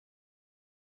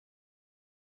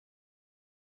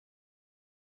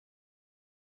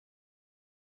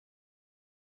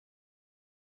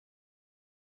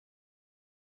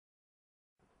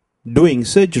Doing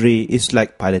surgery is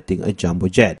like piloting a jumbo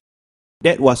jet.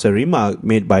 That was a remark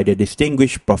made by the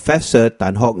distinguished Professor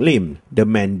Tan Hock Lim, the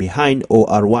man behind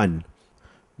OR1,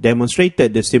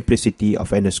 demonstrated the simplicity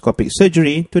of endoscopic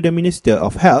surgery to the Minister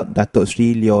of Health, Datuk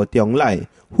Sri Leo Tiong Lai,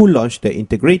 who launched the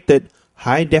integrated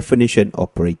high-definition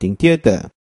operating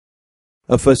theatre,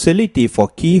 a facility for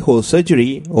keyhole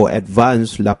surgery or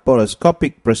advanced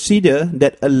laparoscopic procedure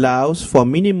that allows for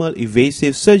minimal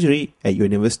invasive surgery at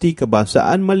University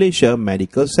Kebangsaan Malaysia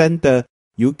Medical Centre,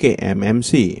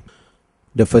 UKMMC.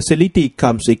 The facility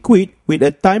comes equipped with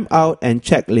a timeout and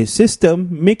checklist system,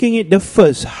 making it the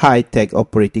first high-tech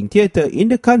operating theatre in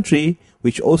the country,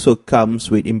 which also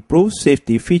comes with improved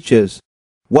safety features,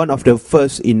 one of the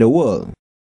first in the world.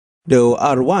 The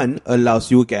OR1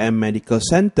 allows UKM Medical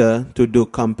Centre to do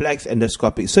complex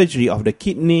endoscopic surgery of the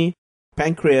kidney,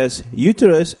 pancreas,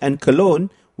 uterus and colon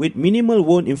with minimal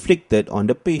wound inflicted on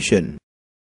the patient.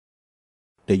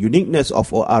 The uniqueness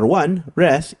of OR1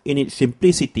 rests in its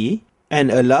simplicity and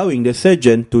allowing the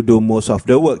surgeon to do most of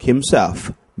the work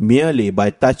himself, merely by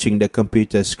touching the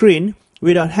computer screen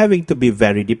without having to be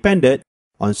very dependent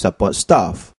on support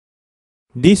staff.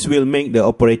 This will make the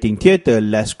operating theatre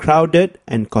less crowded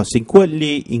and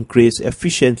consequently increase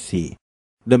efficiency.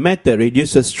 The method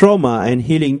reduces trauma and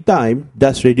healing time,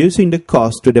 thus reducing the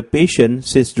cost to the patient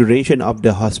since duration of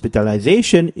the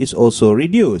hospitalization is also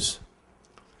reduced.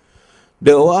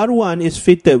 The OR1 is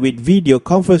fitted with video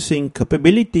conferencing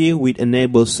capability which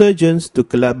enables surgeons to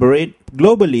collaborate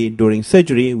globally during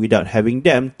surgery without having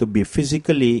them to be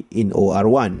physically in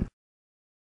OR1.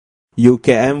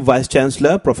 UKM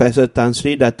Vice-Chancellor Professor Tan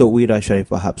Sri Datuk Wira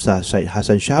Sharifah Hapsah Syed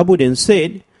Hassan Shahabuddin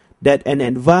said that an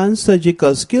Advanced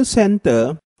Surgical Skills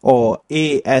Centre or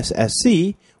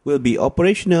ASSC will be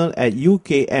operational at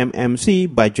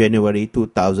UKMMC by January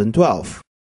 2012.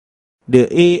 The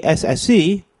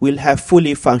ASSC will have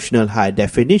fully functional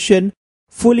high-definition,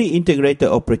 fully integrated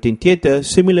operating theatre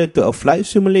similar to a flight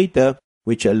simulator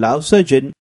which allows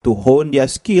surgeons to hone their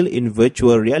skill in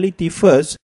virtual reality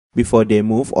first before they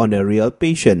move on the real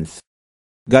patients.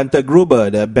 Gunther Gruber,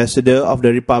 the Ambassador of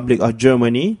the Republic of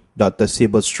Germany, Dr.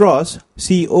 Sibyl Strauss,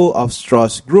 CEO of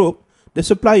Strauss Group, the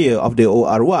supplier of the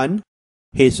OR1,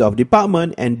 heads of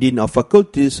department and dean of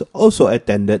faculties also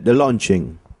attended the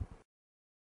launching.